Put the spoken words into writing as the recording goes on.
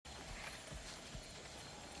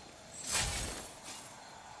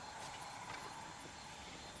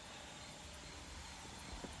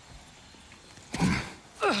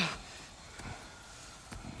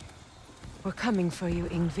coming for you,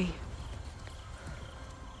 Ingvi.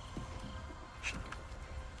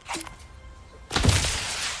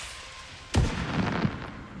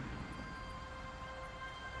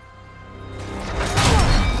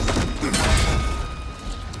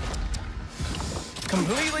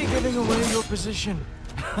 Completely giving away your position.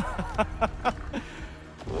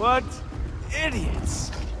 What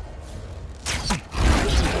idiots.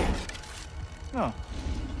 Oh.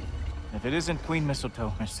 If it isn't Queen Mistletoe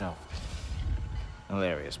herself.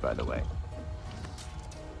 Hilarious, by the way.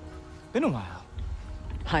 Been a while.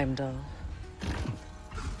 Heimdall.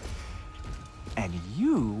 And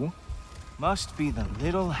you must be the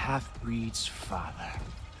little half-breed's father.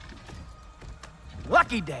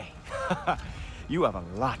 Lucky day! You have a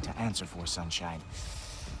lot to answer for, Sunshine.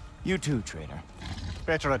 You too, traitor.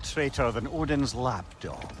 Better a traitor than Odin's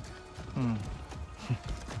lapdog. The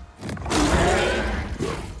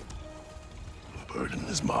burden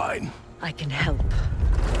is mine. I can help.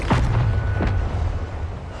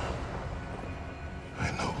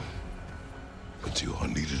 I know. But you are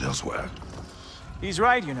needed elsewhere. He's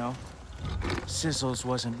right, you know. Sizzles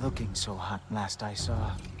wasn't looking so hot last I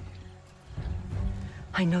saw.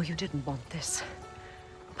 I know you didn't want this,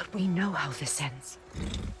 but we know how this ends.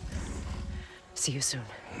 See you soon.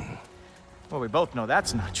 Well, we both know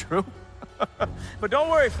that's not true. But don't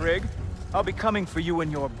worry, Frigg. I'll be coming for you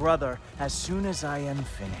and your brother as soon as I am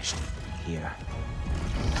finished here.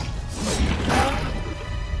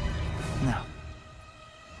 Now,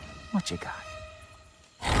 what you got?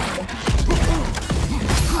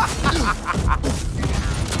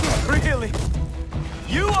 Really?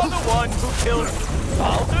 You are the one who killed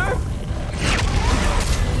Baldur?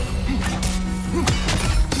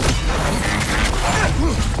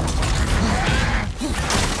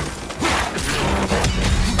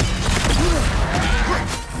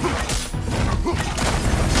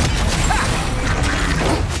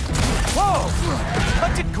 Whoa!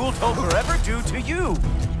 What did Guldhofer ever do to you?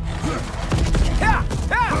 Yeah!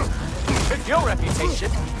 Yeah! With your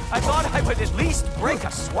reputation, I thought I would at least break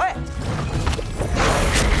a sweat.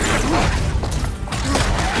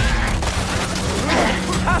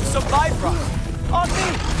 Have some bifrost on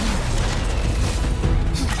me!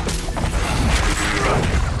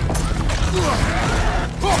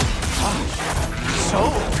 So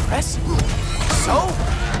aggressive, so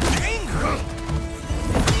angry.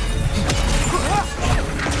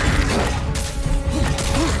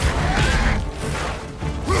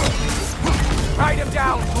 Write him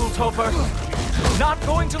down, Guldhofer. Not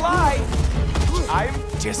going to lie, I'm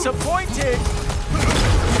disappointed.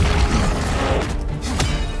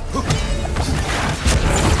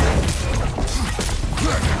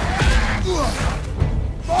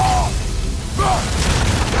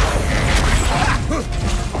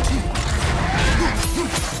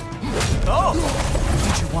 Oh,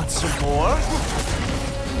 did you want some more?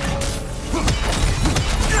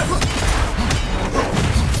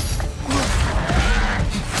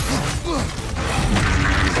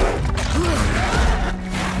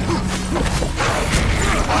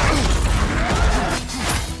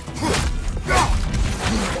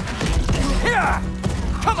 Here!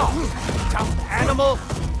 Come on, dumb animal!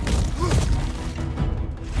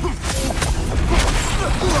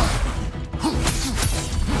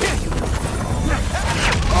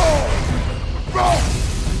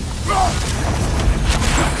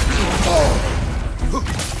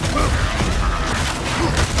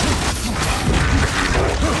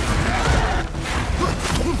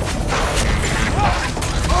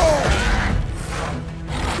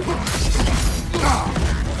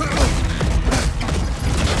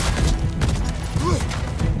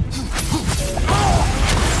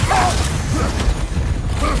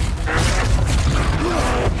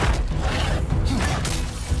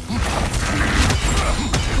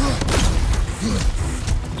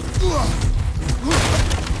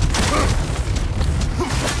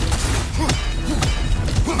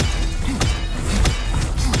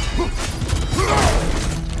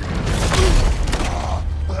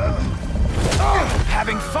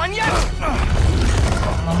 Having fun yet?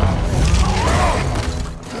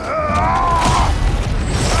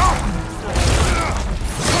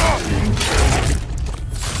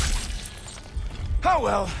 Oh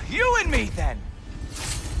well, you and me then.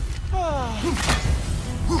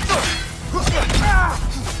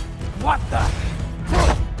 What the?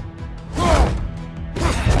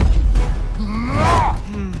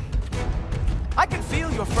 I can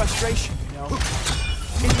feel your frustration, you know.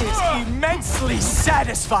 It is immensely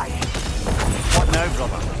satisfying. What now,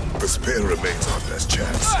 brother? The spear remains our best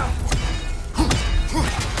chance.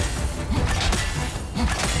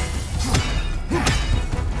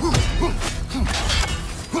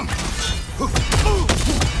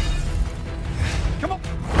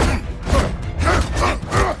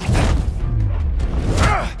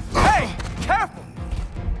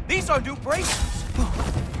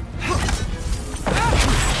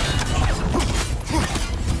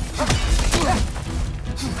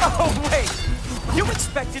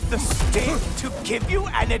 expected the sting to give you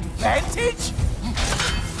an advantage?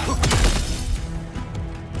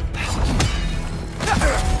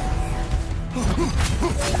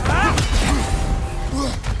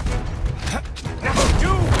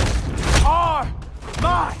 You are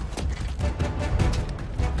mine!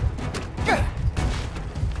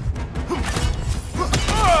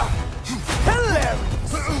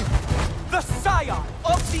 Hilarious! The scion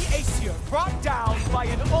of the Aesir brought down by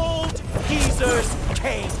an old geezer's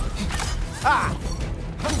cane. Ah!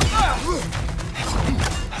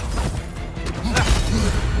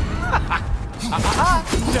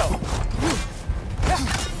 No!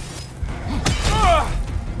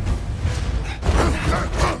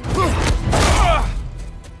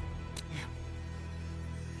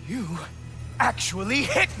 You actually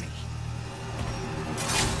hit me!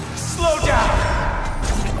 Slow down!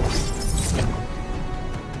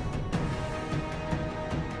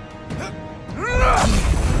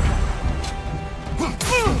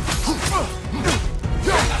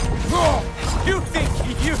 You think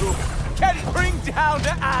you can bring down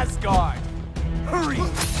Asgard? Hurry!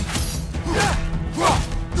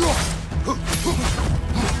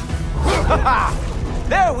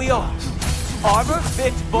 There we are! Armor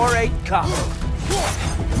fit for a cup.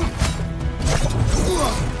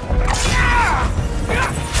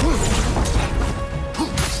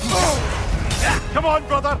 Come on,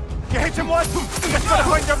 brother! You hit him once! Just gotta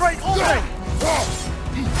find the right opening!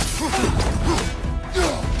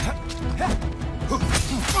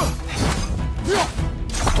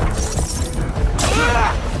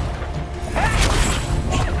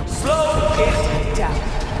 Slow it down.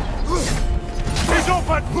 He's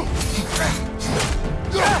open!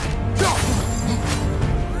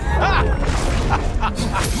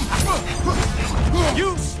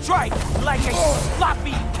 You strike like a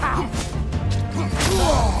sloppy cow.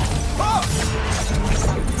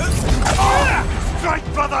 Strike,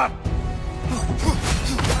 brother!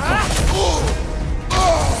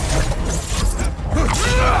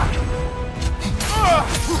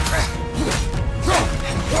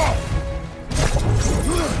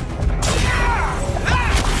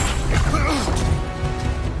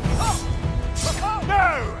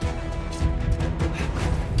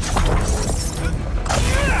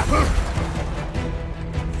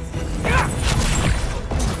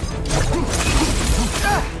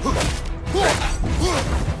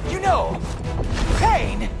 You know,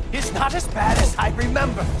 pain is not as bad as I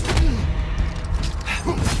remember.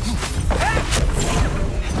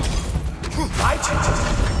 My turn.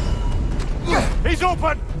 He's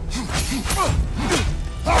open!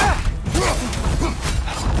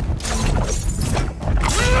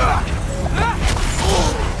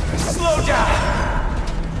 Slow down.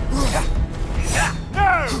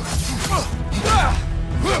 No!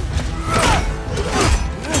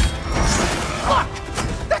 Fuck!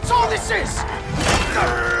 That's all this is!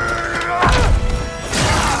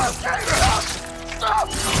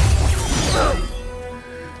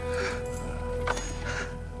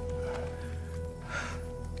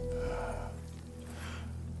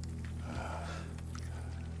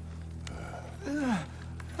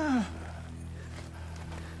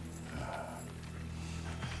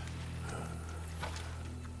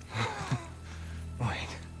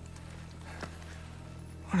 Wait.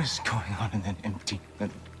 What is going on in that empty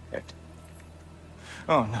little head?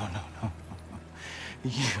 Oh, no.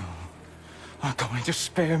 You are going to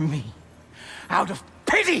spare me out of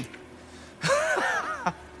pity!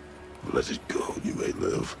 Let it go, you may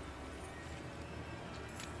live.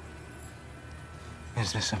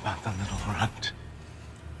 Is this about the little runt?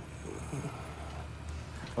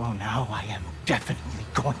 Oh, now I am definitely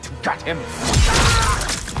going to gut him.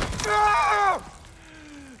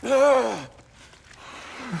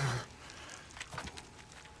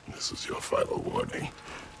 This is your final warning.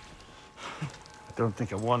 I don't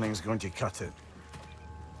think a warning's going to cut it.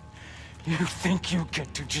 You think you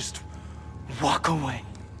get to just walk away?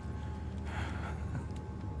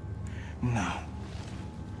 No.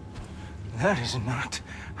 That is not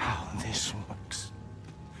how this works.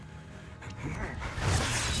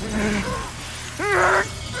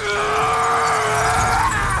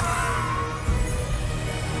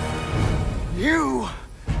 You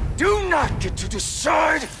do not get to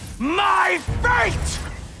decide my fate!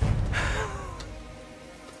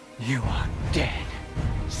 You are dead,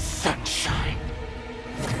 sunshine.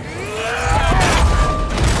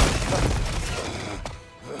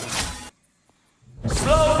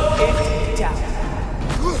 Slow it down.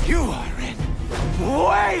 You are in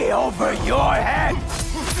way over your head.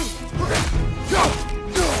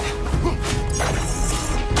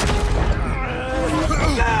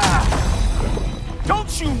 Don't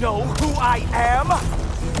you know who I am?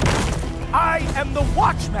 I am the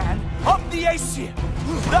Watchman of the Aesir,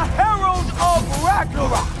 the Herald of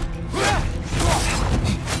Ragnarok!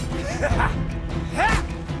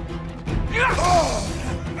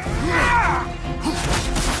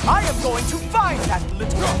 I am going to find that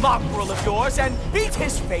little mongrel of yours and beat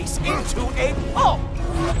his face into a pulp!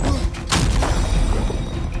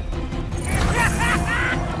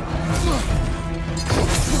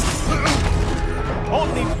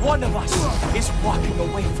 Only one of us is walking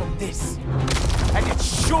away from this. And it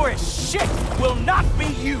sure as shit will not be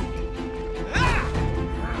you!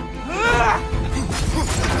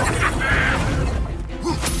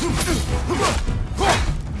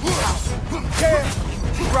 Dare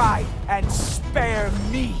try and spare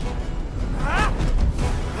me!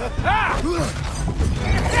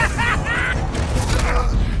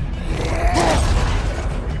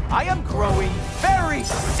 I am growing very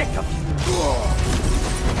sick of you!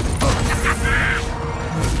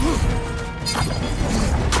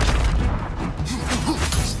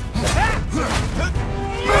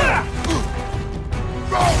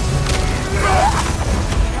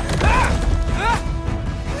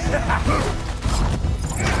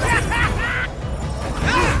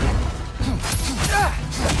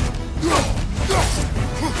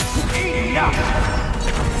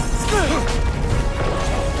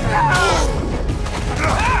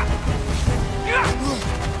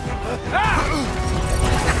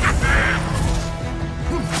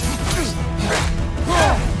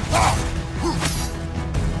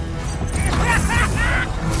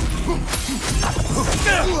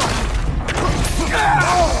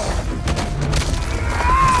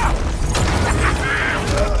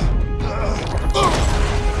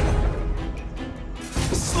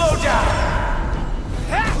 Slow down!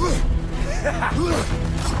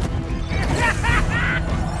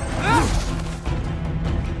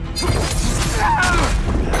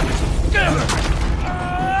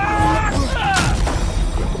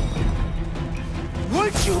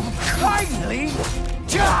 Would you kindly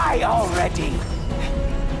die already?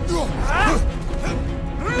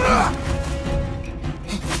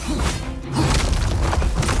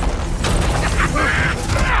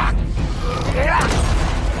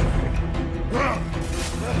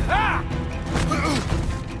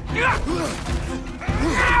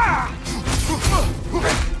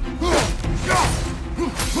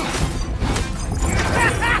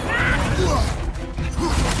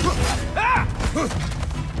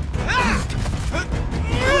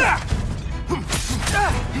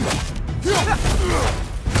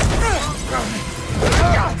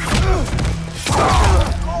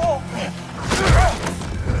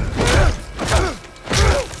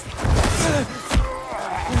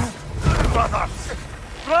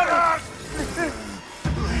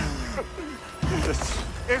 This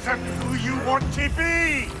isn't who you want to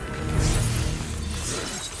be!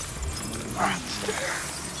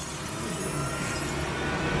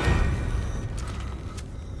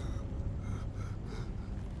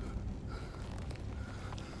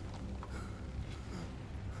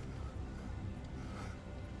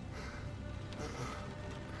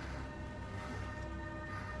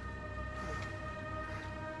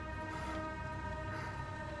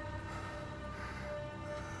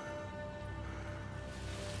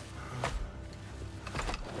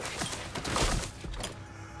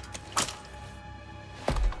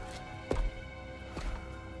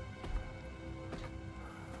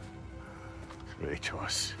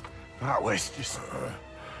 KRATOS, that was just...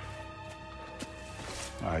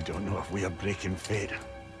 I don't know if we are breaking fate,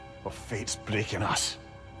 or fate's breaking us.